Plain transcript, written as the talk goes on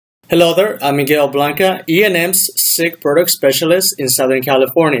Hello there, I'm Miguel Blanca, E&M's SIG product specialist in Southern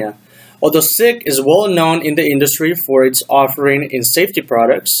California. Although SIG is well known in the industry for its offering in safety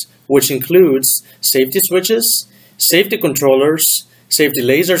products, which includes safety switches, safety controllers, safety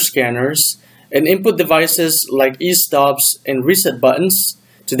laser scanners, and input devices like e-stops and reset buttons,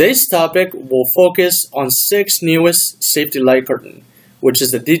 today's topic will focus on SIG's newest safety light curtain, which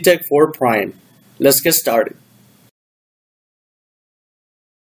is the Detect4 Prime. Let's get started.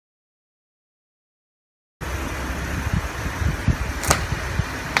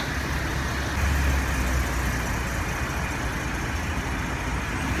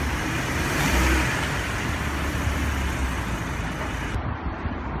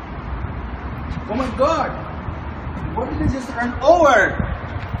 Oh my god! What did I just run over?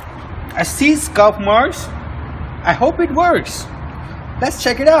 I see scuff marks. I hope it works. Let's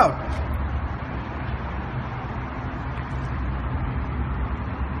check it out.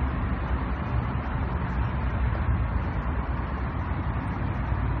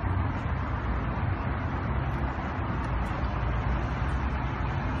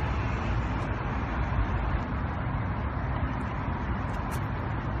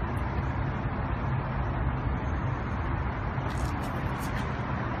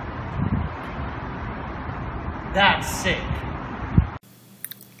 That's sick.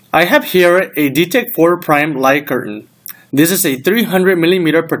 I have here a Detect4 Prime light curtain. This is a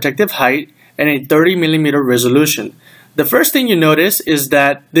 300mm protective height and a 30mm resolution. The first thing you notice is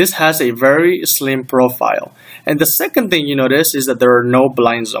that this has a very slim profile. And the second thing you notice is that there are no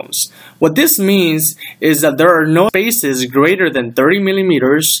blind zones. What this means is that there are no spaces greater than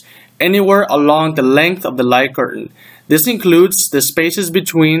 30mm anywhere along the length of the light curtain. This includes the spaces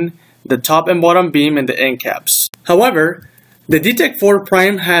between the top and bottom beam and the end caps. However, the Detect4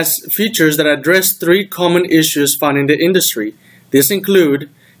 Prime has features that address three common issues found in the industry. These include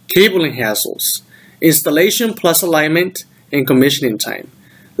cabling hassles, installation plus alignment, and commissioning time.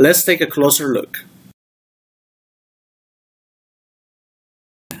 Let's take a closer look.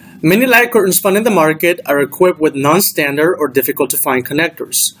 Many light curtains found in the market are equipped with non-standard or difficult to find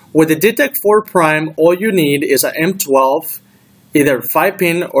connectors. With the Detect4 Prime, all you need is a M12, either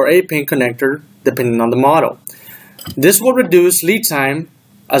 5-pin or 8-pin connector, depending on the model. This will reduce lead time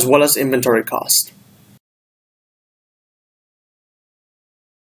as well as inventory cost.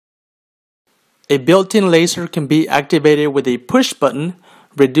 A built-in laser can be activated with a push button,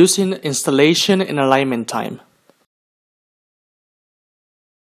 reducing installation and alignment time.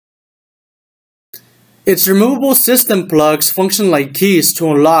 Its removable system plugs function like keys to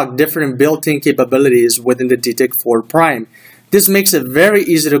unlock different built-in capabilities within the Detect4 Prime. This makes it very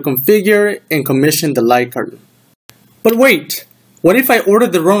easy to configure and commission the light curtain. But wait, what if I order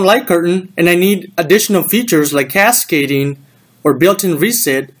the wrong light curtain and I need additional features like cascading or built-in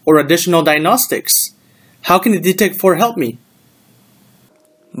reset or additional diagnostics? How can the Detect4 help me?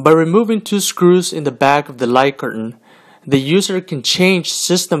 By removing two screws in the back of the light curtain, the user can change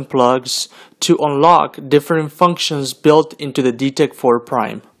system plugs to unlock different functions built into the Detect4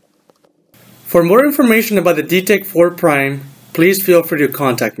 Prime. For more information about the Detect4 Prime, please feel free to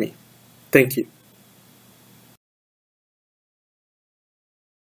contact me. Thank you.